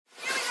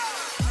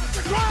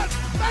the cross.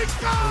 They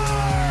score!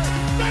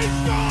 They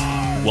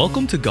score!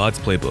 Welcome to God's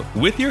Playbook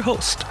with your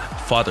host,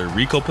 Father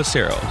Rico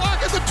Passero.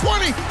 Lock at the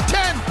 20,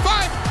 10,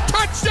 5,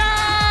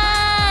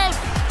 touchdown!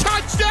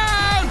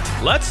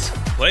 Touchdown! Let's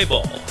play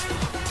ball.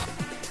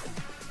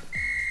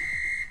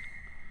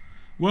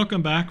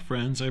 Welcome back,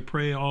 friends. I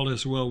pray all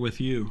is well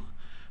with you.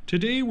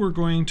 Today we're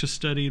going to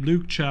study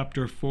Luke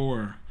chapter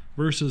 4,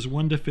 verses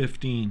 1 to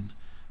 15,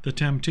 the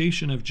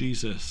temptation of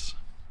Jesus.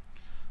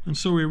 And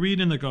so we read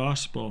in the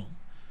Gospel,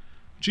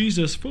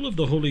 Jesus, full of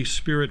the Holy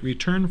Spirit,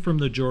 returned from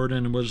the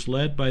Jordan and was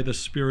led by the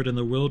Spirit in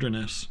the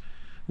wilderness,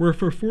 where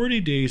for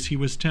 40 days he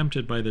was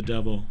tempted by the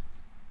devil.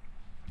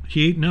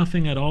 He ate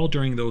nothing at all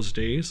during those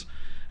days,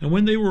 and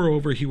when they were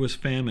over he was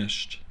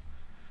famished.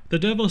 The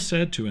devil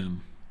said to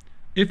him,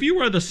 "If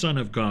you are the Son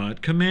of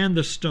God, command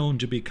the stone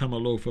to become a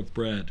loaf of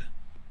bread."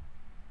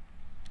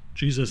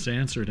 Jesus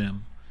answered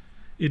him,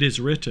 "It is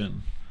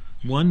written,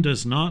 one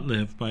does not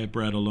live by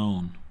bread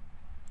alone."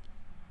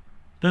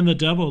 Then the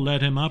devil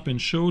led him up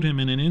and showed him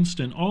in an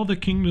instant all the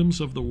kingdoms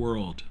of the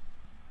world.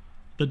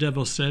 The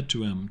devil said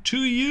to him, "To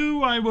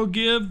you I will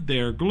give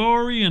their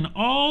glory and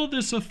all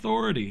this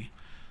authority,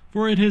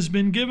 for it has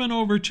been given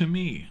over to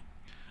me,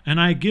 and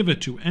I give it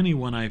to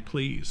anyone I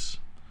please.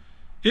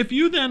 If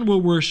you then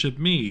will worship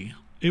me,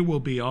 it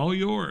will be all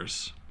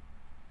yours."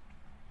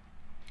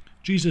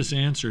 Jesus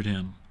answered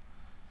him,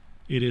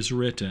 "It is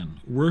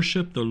written,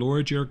 worship the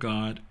Lord your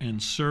God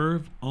and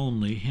serve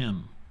only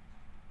him."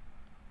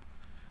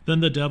 Then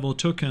the devil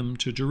took him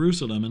to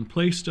Jerusalem and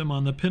placed him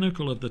on the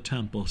pinnacle of the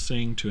temple,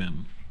 saying to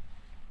him,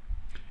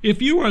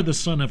 "If you are the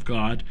Son of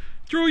God,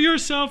 throw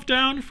yourself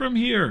down from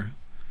here.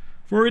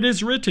 For it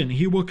is written,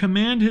 he will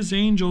command his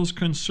angels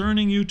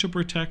concerning you to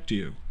protect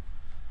you.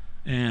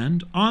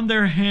 And on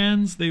their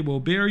hands they will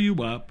bear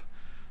you up,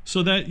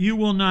 so that you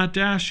will not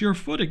dash your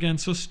foot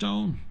against a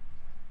stone."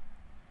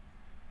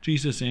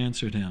 Jesus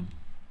answered him,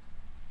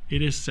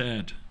 "It is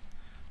said,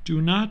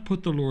 do not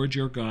put the Lord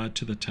your God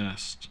to the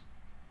test."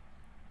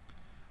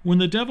 When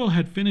the devil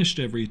had finished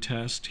every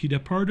test, he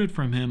departed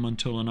from him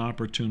until an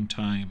opportune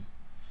time.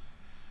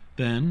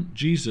 Then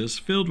Jesus,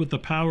 filled with the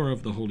power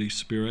of the Holy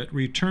Spirit,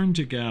 returned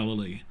to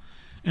Galilee,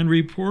 and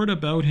report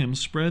about him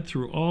spread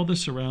through all the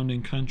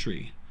surrounding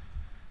country.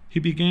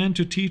 He began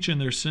to teach in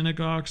their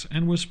synagogues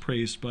and was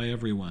praised by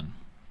everyone.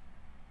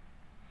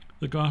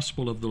 The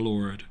Gospel of the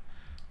Lord.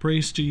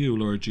 Praise to you,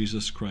 Lord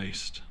Jesus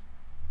Christ.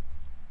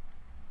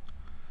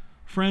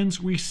 Friends,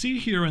 we see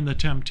here in the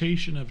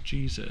temptation of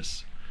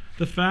Jesus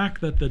the fact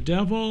that the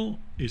devil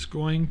is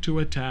going to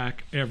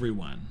attack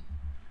everyone.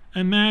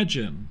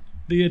 Imagine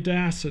the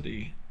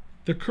audacity,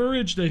 the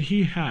courage that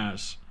he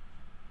has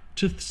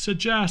to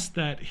suggest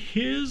that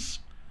his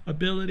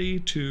ability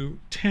to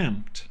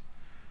tempt,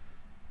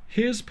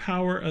 his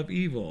power of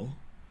evil,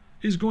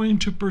 is going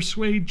to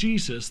persuade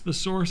Jesus, the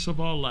source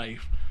of all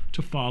life,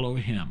 to follow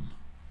him.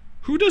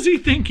 Who does he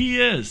think he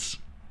is?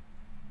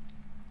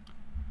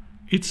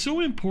 It's so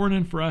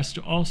important for us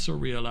to also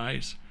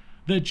realize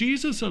that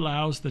Jesus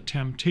allows the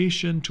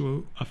temptation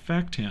to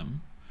affect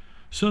him,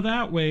 so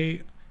that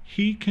way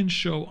he can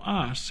show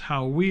us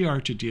how we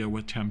are to deal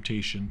with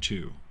temptation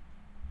too.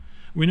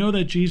 We know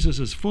that Jesus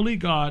is fully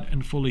God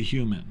and fully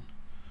human.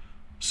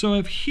 So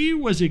if he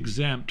was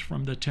exempt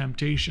from the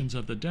temptations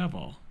of the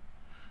devil,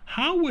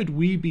 how would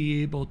we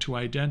be able to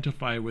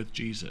identify with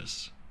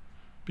Jesus?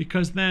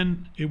 Because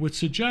then it would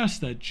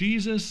suggest that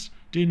Jesus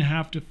didn't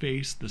have to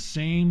face the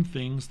same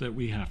things that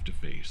we have to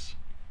face.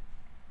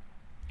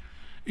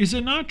 Is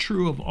it not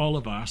true of all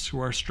of us who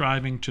are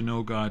striving to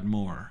know God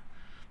more,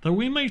 that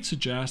we might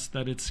suggest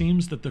that it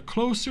seems that the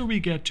closer we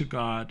get to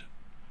God,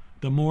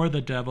 the more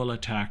the devil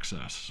attacks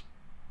us?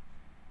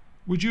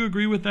 Would you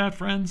agree with that,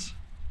 friends?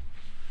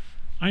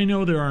 I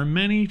know there are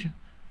many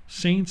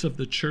saints of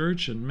the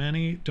church and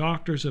many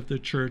doctors of the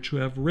church who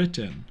have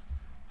written,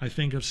 I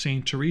think of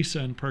Saint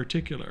Teresa in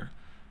particular,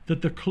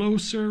 that the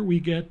closer we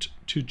get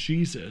to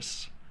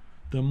Jesus,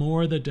 the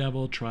more the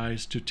devil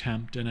tries to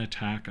tempt and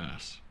attack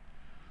us.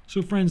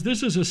 So friends,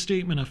 this is a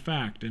statement of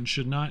fact and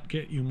should not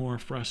get you more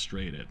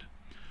frustrated.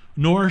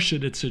 Nor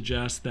should it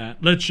suggest that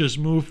let's just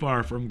move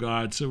far from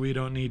God so we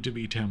don't need to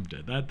be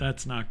tempted.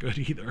 That's not good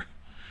either.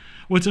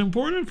 What's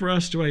important for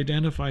us to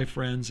identify,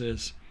 friends,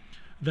 is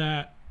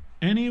that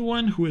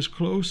anyone who is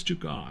close to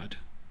God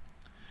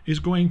is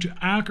going to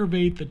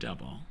aggravate the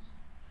devil.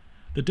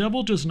 The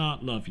devil does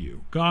not love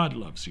you. God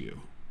loves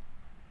you.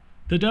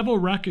 The devil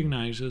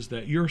recognizes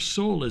that your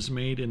soul is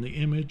made in the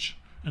image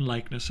and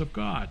likeness of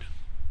God.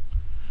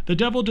 The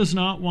devil does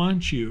not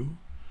want you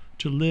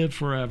to live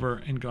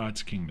forever in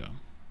God's kingdom.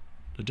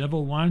 The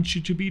devil wants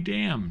you to be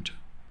damned.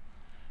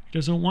 He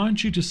doesn't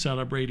want you to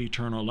celebrate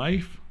eternal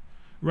life.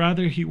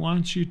 Rather, he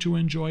wants you to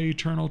enjoy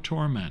eternal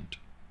torment.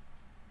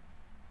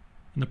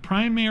 And the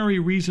primary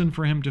reason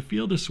for him to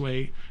feel this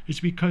way is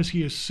because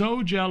he is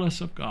so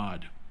jealous of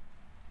God.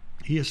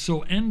 He is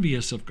so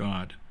envious of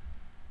God.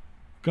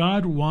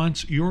 God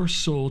wants your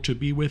soul to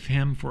be with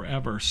him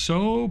forever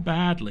so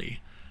badly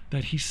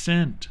that he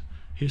sent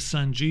his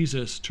son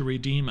Jesus to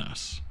redeem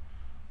us.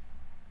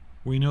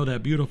 We know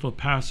that beautiful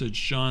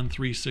passage, John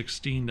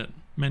 3:16, that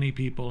many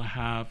people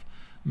have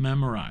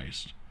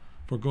memorized.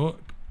 For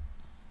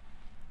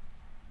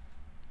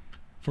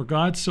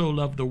God so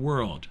loved the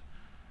world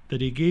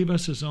that he gave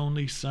us his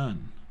only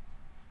Son,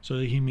 so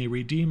that he may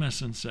redeem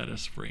us and set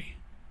us free.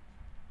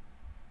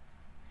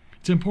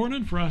 It's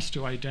important for us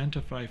to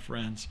identify,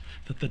 friends,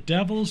 that the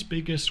devil's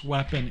biggest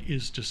weapon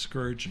is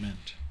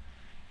discouragement.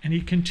 And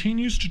he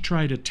continues to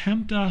try to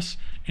tempt us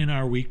in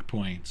our weak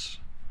points.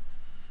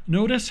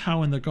 Notice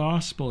how in the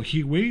gospel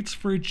he waits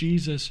for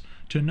Jesus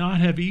to not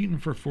have eaten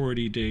for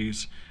 40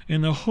 days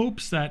in the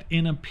hopes that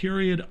in a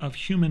period of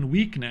human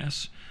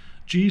weakness,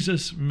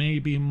 Jesus may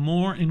be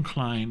more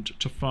inclined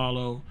to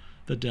follow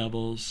the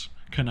devil's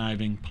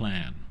conniving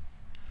plan.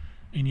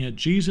 And yet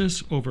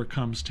Jesus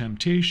overcomes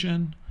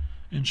temptation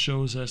and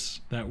shows us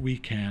that we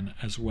can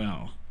as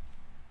well.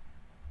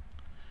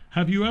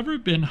 Have you ever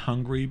been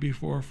hungry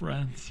before,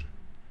 friends?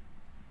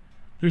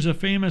 There's a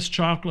famous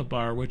chocolate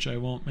bar, which I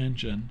won't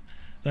mention,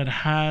 that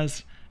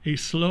has a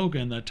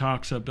slogan that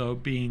talks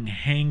about being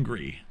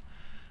hangry.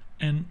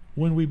 And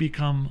when we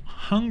become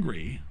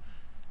hungry,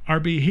 our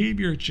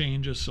behavior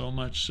changes so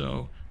much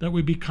so that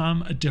we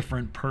become a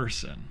different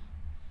person.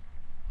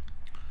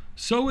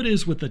 So it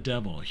is with the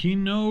devil. He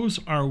knows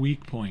our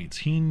weak points.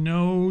 He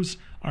knows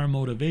our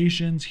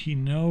motivations. He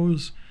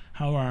knows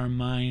how our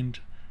mind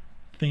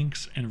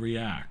thinks and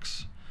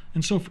reacts.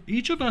 And so for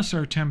each of us,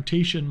 our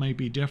temptation might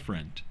be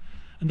different.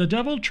 And the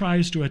devil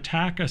tries to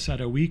attack us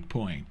at a weak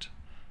point.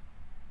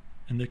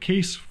 In the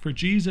case for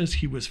Jesus,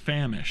 he was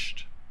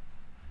famished.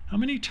 How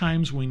many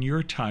times when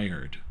you're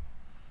tired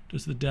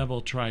does the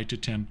devil try to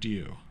tempt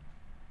you?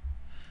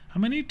 How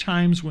many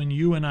times when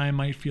you and I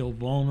might feel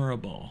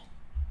vulnerable,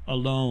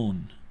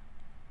 alone,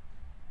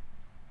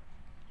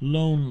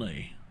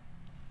 lonely,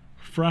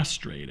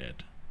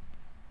 frustrated,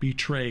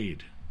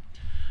 betrayed,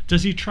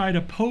 does he try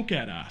to poke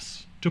at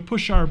us, to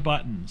push our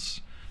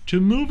buttons,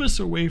 to move us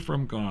away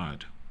from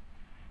God?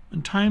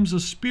 In times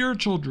of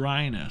spiritual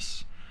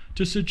dryness,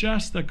 to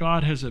suggest that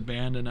God has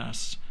abandoned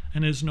us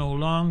and is no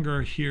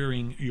longer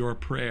hearing your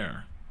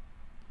prayer.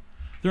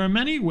 There are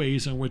many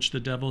ways in which the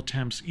devil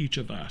tempts each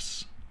of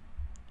us.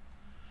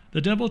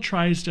 The devil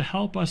tries to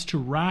help us to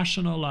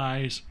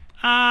rationalize,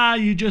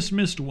 you just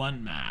missed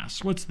one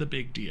Mass. What's the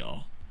big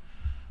deal?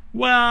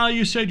 Well,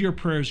 you said your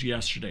prayers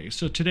yesterday,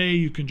 so today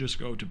you can just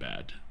go to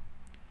bed.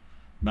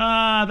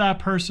 That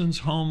person's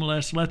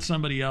homeless. Let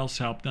somebody else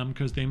help them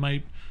because they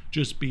might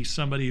just be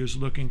somebody who's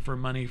looking for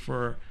money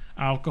for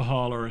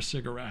alcohol or a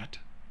cigarette.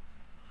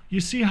 You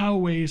see how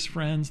ways,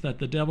 friends, that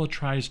the devil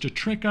tries to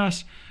trick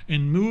us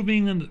in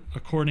moving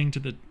according to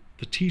the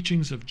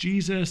teachings of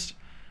Jesus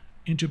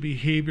into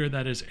behavior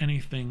that is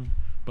anything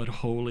but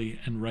holy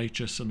and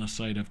righteous in the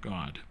sight of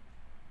God.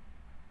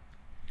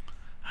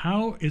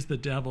 How is the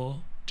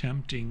devil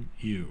tempting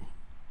you?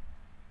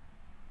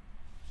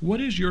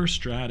 What is your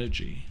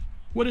strategy?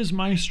 What is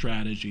my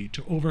strategy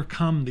to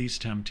overcome these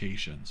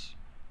temptations?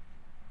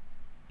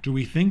 Do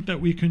we think that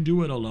we can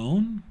do it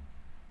alone?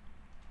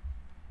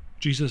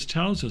 Jesus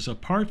tells us,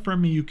 apart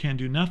from me you can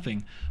do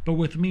nothing, but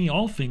with me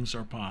all things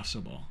are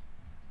possible.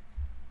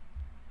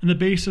 In the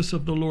basis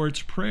of the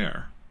Lord's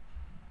Prayer,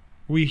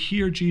 we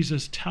hear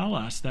Jesus tell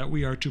us that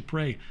we are to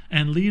pray,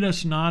 and lead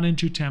us not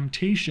into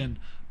temptation,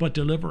 but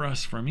deliver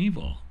us from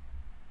evil.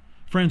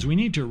 Friends, we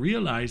need to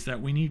realize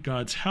that we need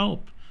God's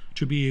help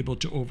to be able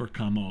to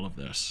overcome all of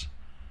this.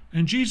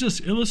 And Jesus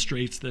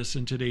illustrates this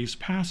in today's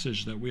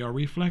passage that we are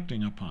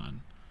reflecting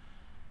upon.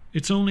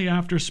 It's only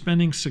after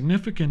spending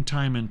significant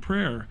time in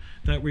prayer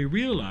that we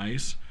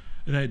realize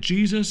that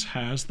Jesus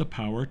has the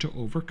power to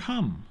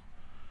overcome,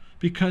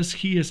 because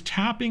he is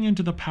tapping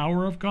into the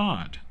power of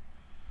God,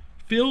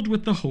 filled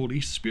with the Holy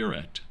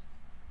Spirit.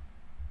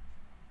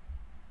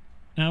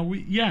 Now,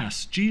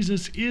 yes,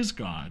 Jesus is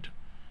God,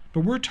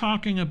 but we're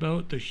talking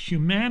about the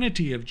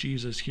humanity of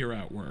Jesus here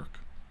at work,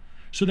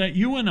 so that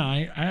you and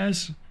I,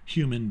 as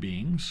human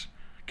beings,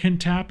 can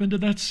tap into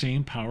that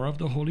same power of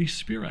the Holy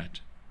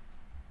Spirit.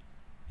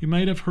 You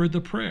might have heard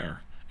the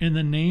prayer, in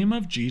the name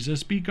of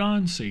Jesus, be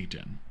gone,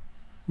 Satan.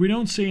 We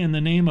don't say in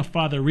the name of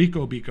Father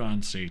Rico, be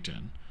gone,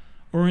 Satan.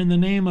 Or in the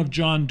name of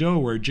John Doe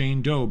or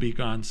Jane Doe, be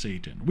gone,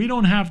 Satan. We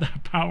don't have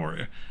that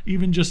power,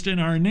 even just in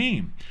our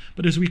name.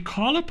 But as we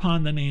call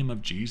upon the name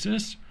of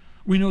Jesus,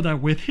 we know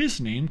that with his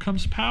name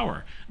comes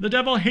power. The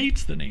devil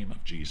hates the name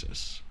of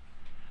Jesus.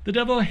 The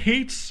devil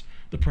hates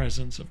the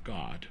presence of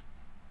God.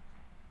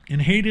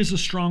 And hate is a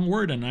strong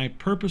word, and I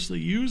purposely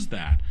use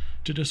that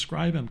to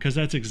describe him, because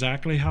that's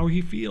exactly how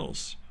he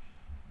feels.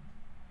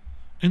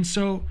 And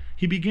so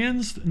he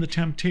begins in the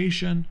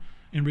temptation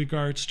in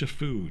regards to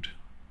food.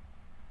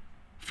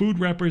 Food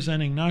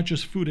representing not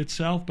just food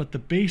itself, but the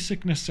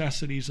basic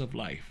necessities of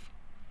life.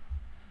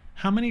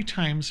 How many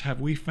times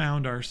have we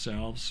found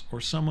ourselves,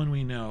 or someone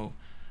we know,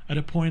 at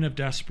a point of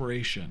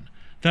desperation,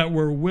 that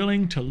we're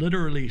willing to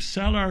literally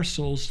sell our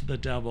souls to the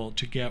devil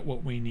to get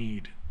what we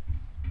need?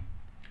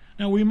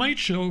 Now, we might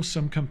show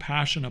some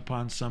compassion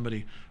upon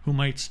somebody who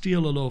might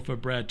steal a loaf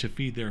of bread to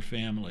feed their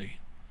family.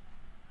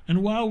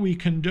 And while we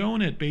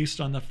condone it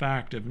based on the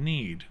fact of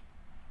need,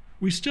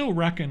 we still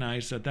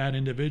recognize that that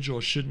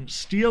individual shouldn't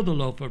steal the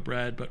loaf of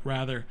bread, but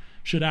rather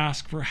should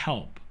ask for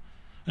help.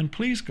 And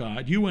please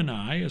God, you and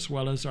I, as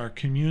well as our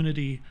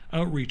community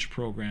outreach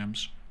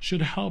programs,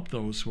 should help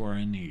those who are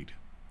in need.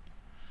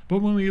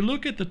 But when we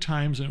look at the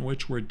times in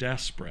which we're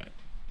desperate,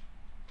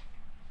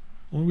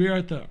 when we are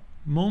at the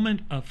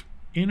moment of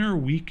inner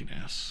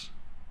weakness,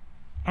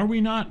 are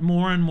we not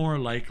more and more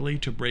likely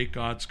to break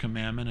God's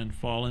commandment and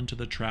fall into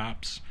the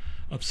traps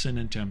of sin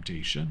and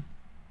temptation?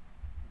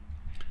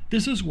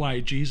 This is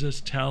why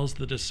Jesus tells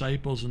the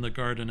disciples in the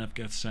Garden of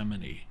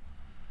Gethsemane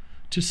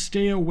to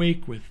stay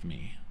awake with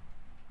me,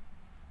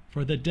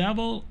 for the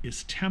devil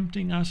is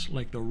tempting us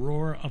like the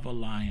roar of a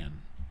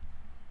lion,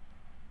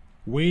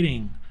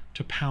 waiting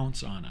to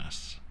pounce on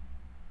us.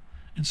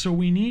 And so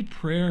we need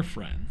prayer,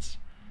 friends,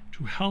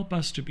 to help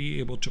us to be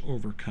able to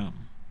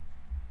overcome.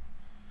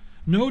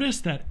 Notice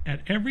that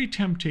at every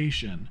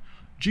temptation,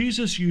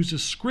 Jesus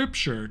uses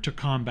Scripture to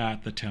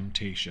combat the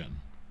temptation.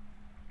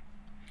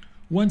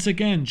 Once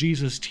again,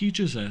 Jesus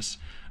teaches us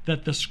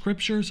that the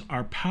Scriptures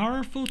are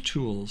powerful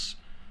tools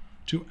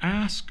to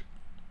ask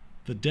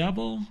the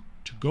devil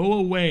to go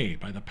away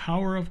by the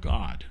power of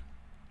God.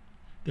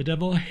 The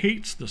devil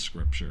hates the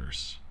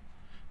Scriptures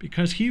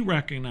because he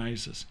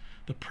recognizes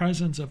the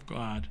presence of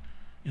God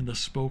in the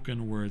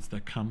spoken words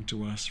that come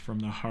to us from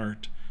the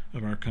heart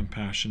of our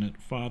compassionate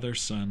Father,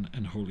 Son,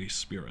 and Holy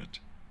Spirit.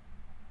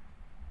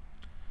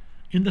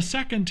 In the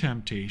second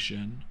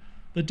temptation,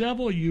 the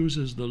devil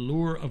uses the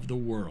lure of the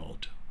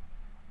world,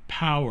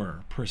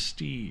 power,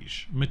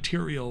 prestige,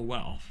 material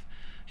wealth.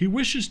 He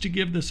wishes to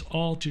give this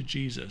all to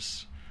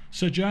Jesus,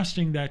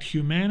 suggesting that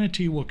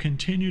humanity will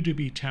continue to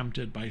be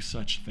tempted by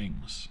such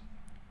things.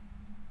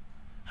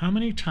 How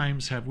many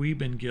times have we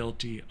been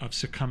guilty of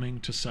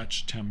succumbing to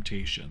such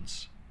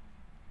temptations?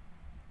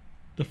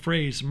 The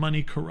phrase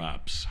money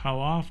corrupts, how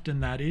often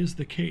that is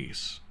the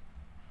case,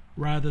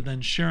 rather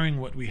than sharing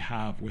what we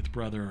have with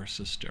brother or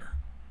sister.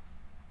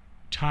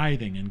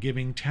 Tithing and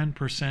giving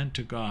 10%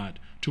 to God,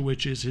 to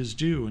which is his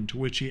due and to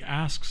which he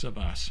asks of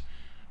us,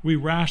 we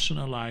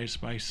rationalize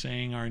by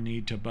saying our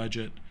need to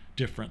budget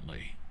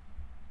differently.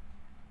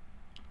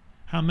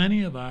 How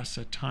many of us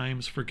at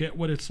times forget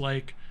what it's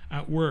like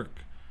at work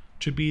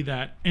to be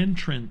that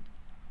entrant,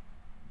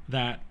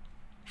 that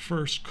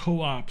first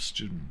co-op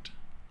student,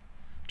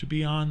 to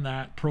be on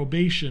that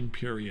probation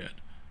period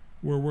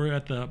where we're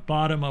at the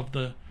bottom of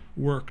the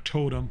work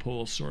totem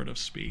pole, so to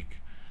speak,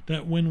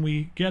 that when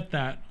we get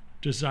that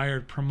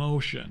desired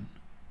promotion,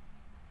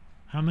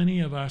 how many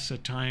of us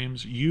at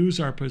times use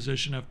our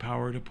position of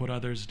power to put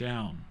others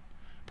down,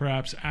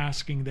 perhaps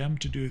asking them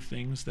to do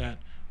things that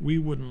we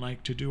wouldn't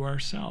like to do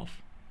ourselves?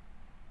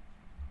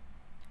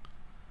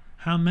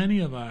 How many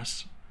of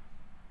us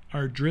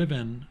are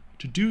driven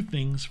to do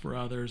things for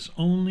others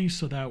only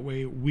so that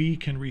way we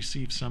can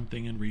receive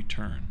something in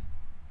return?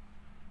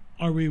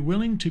 Are we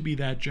willing to be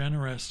that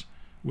generous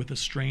with a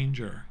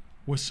stranger,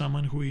 with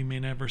someone who we may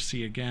never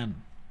see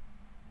again?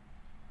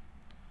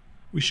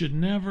 We should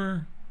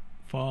never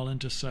fall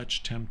into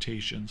such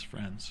temptations,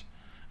 friends,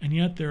 and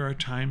yet there are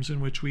times in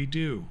which we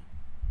do.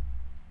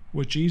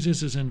 What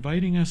Jesus is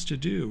inviting us to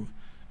do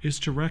is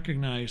to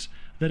recognize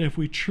that if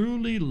we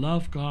truly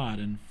love God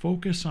and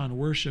focus on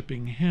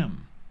worshiping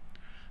Him,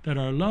 that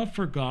our love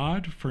for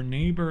God, for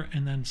neighbor,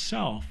 and then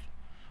self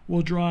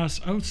will draw us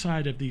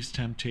outside of these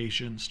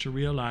temptations to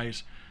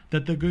realize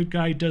that the good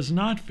guy does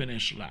not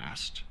finish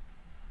last.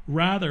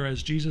 Rather,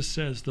 as Jesus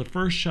says, the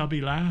first shall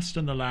be last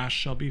and the last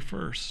shall be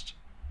first.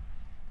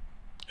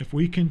 If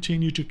we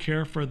continue to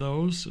care for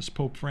those, as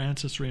Pope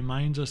Francis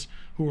reminds us,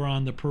 who are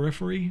on the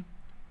periphery,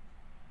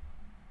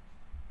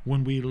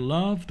 when we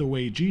love the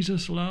way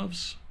Jesus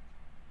loves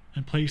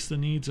and place the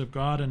needs of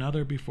God and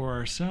other before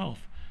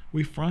ourselves,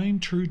 we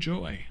find true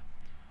joy.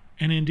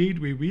 And indeed,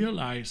 we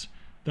realize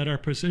that our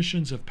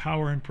positions of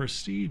power and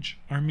prestige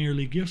are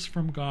merely gifts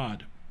from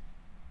God,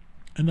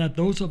 and that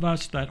those of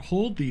us that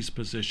hold these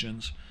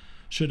positions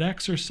should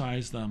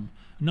exercise them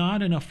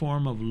not in a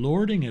form of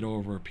lording it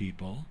over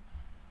people,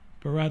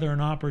 but rather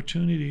an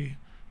opportunity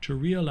to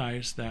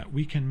realize that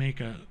we can make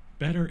a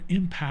better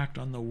impact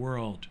on the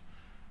world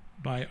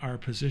by our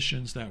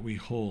positions that we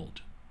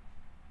hold,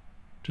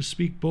 to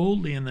speak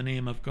boldly in the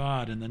name of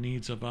God and the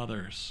needs of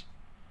others,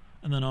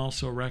 and then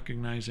also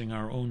recognizing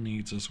our own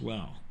needs as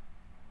well.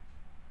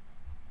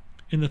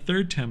 In the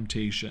third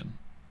temptation,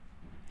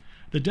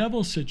 the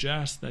devil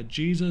suggests that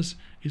Jesus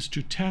is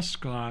to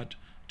test God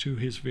to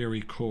his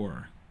very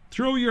core.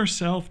 Throw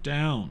yourself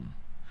down.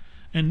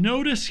 And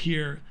notice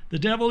here, the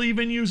devil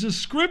even uses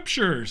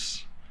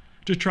scriptures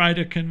to try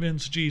to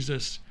convince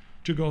Jesus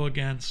to go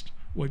against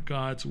what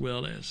God's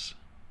will is.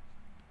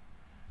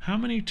 How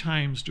many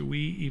times do we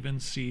even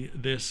see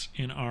this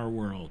in our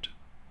world,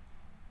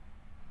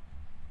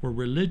 where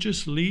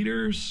religious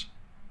leaders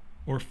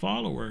or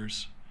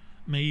followers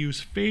may use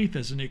faith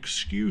as an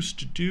excuse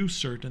to do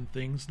certain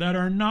things that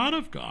are not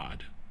of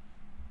God?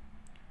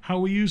 How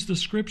we use the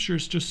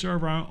scriptures to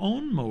serve our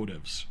own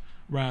motives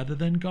rather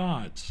than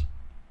God's.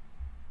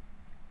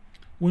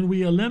 When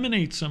we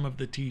eliminate some of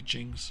the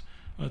teachings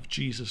of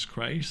Jesus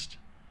Christ,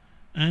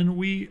 and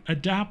we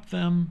adapt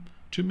them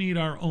to meet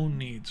our own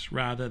needs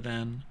rather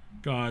than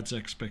God's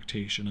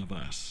expectation of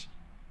us.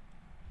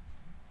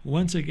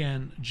 Once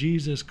again,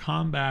 Jesus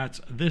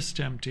combats this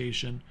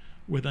temptation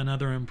with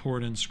another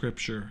important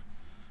scripture,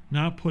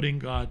 not putting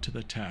God to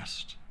the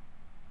test.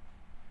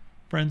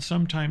 Friends,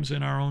 sometimes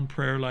in our own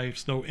prayer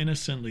lives, though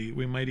innocently,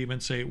 we might even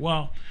say,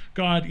 well,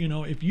 God,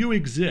 if you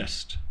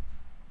exist,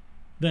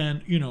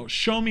 then,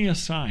 show me a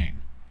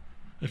sign.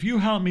 If you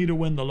help me to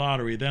win the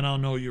lottery, then I'll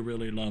know you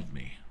really love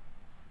me.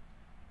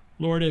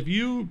 Lord, if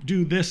you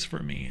do this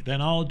for me,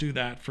 then I'll do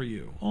that for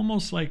you.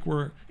 Almost like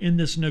we're in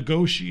this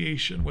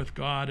negotiation with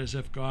God as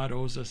if God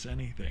owes us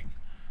anything.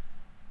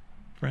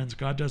 Friends,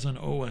 God doesn't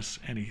owe us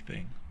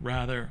anything.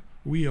 Rather,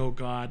 we owe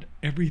God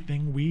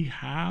everything we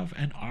have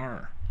and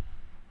are.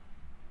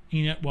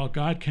 And yet, while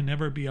God can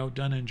never be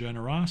outdone in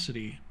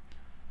generosity,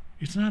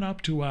 it's not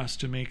up to us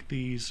to make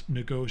these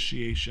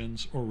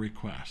negotiations or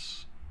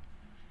requests.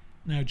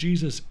 Now,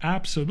 Jesus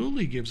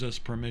absolutely gives us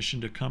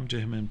permission to come to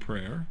him in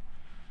prayer,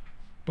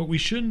 but we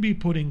shouldn't be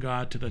putting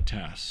God to the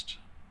test.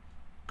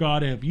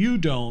 God, if you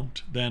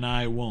don't, then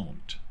I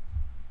won't.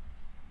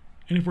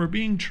 And if we're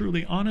being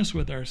truly honest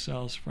with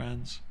ourselves,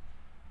 friends,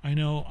 I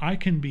know I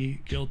can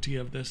be guilty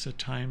of this at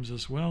times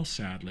as well,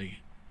 sadly.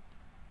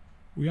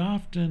 We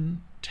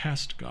often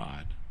test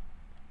God.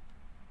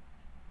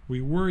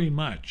 We worry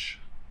much.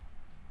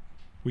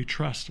 We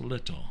trust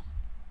little.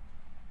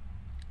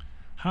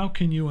 How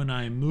can you and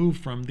I move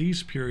from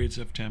these periods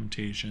of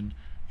temptation,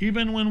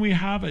 even when we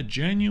have a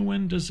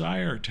genuine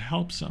desire to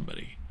help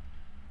somebody?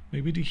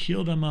 Maybe to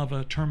heal them of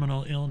a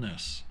terminal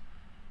illness.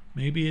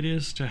 Maybe it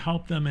is to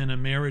help them in a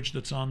marriage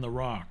that's on the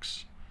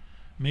rocks.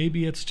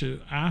 Maybe it's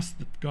to ask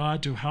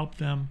God to help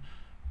them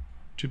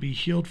to be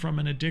healed from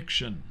an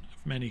addiction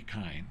of many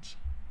kinds.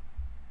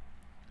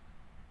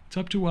 It's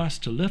up to us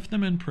to lift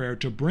them in prayer,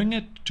 to bring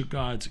it to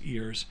God's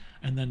ears,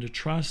 and then to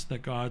trust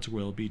that God's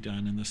will be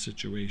done in the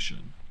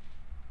situation.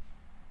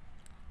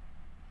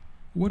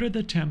 What are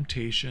the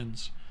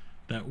temptations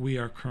that we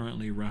are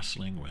currently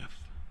wrestling with?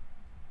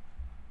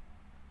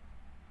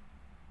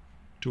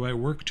 Do I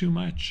work too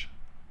much?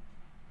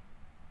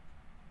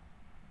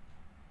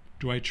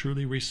 Do I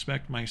truly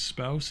respect my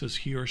spouse as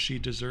he or she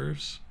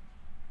deserves?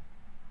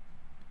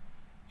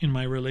 In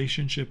my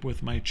relationship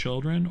with my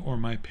children or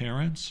my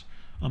parents,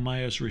 am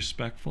I as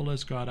respectful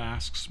as God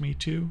asks me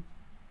to?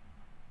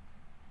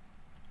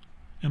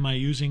 Am I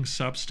using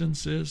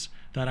substances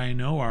that I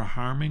know are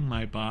harming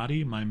my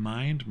body, my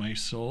mind, my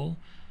soul,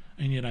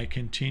 and yet I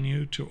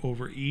continue to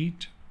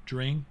overeat,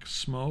 drink,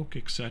 smoke,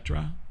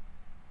 etc.?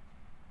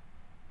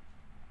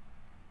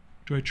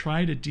 Do I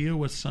try to deal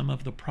with some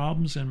of the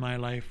problems in my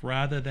life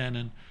rather than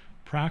in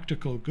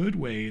practical good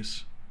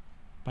ways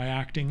by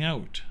acting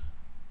out?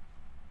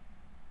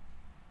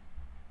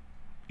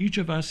 Each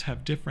of us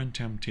have different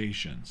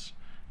temptations.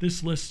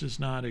 This list is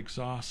not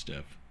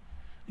exhaustive,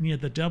 and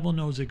yet the devil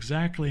knows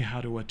exactly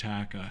how to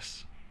attack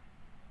us,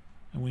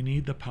 and we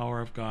need the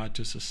power of God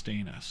to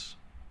sustain us.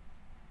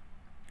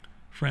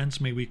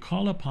 Friends, may we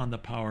call upon the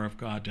power of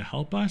God to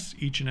help us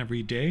each and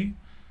every day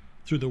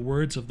through the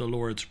words of the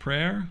Lord's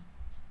Prayer,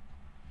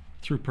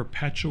 through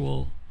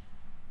perpetual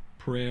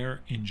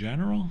prayer in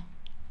general,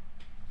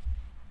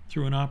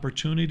 through an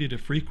opportunity to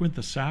frequent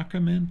the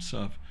sacraments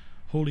of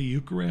Holy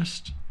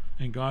Eucharist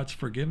and God's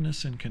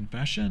forgiveness and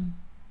confession.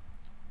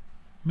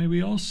 May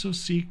we also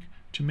seek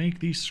to make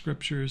these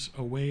scriptures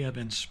a way of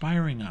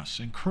inspiring us,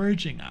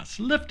 encouraging us,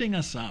 lifting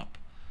us up,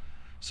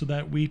 so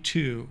that we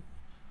too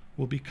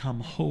will become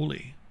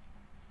holy,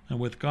 and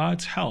with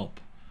God's help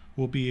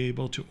will be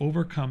able to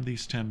overcome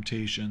these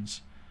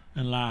temptations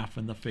and laugh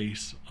in the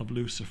face of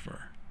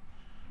Lucifer,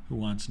 who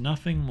wants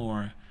nothing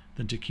more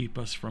than to keep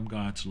us from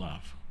God's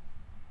love.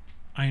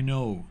 I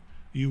know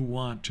you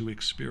want to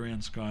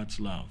experience God's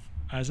love,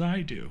 as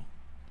I do.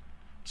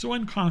 So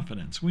in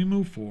confidence, we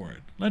move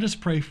forward. Let us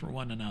pray for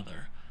one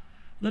another.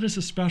 Let us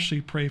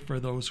especially pray for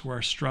those who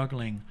are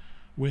struggling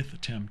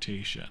with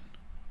temptation.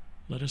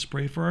 Let us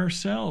pray for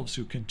ourselves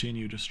who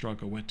continue to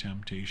struggle with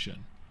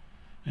temptation,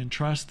 and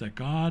trust that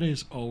God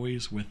is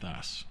always with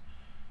us,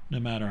 no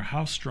matter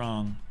how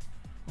strong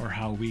or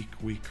how weak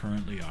we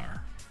currently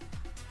are.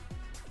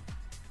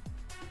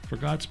 For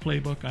God's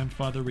Playbook, I'm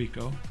Father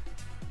Rico.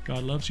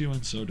 God loves you,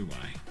 and so do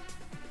I.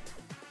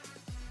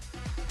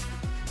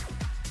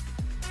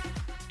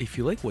 If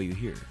you like what you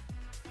hear,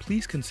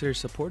 please consider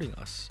supporting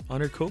us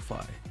on our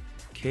Ko-Fi,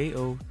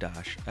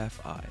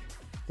 Ko-Fi,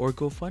 or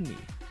GoFundMe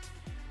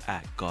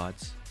at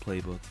God's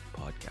Playbook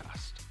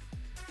Podcast.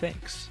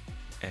 Thanks,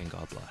 and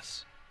God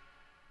bless.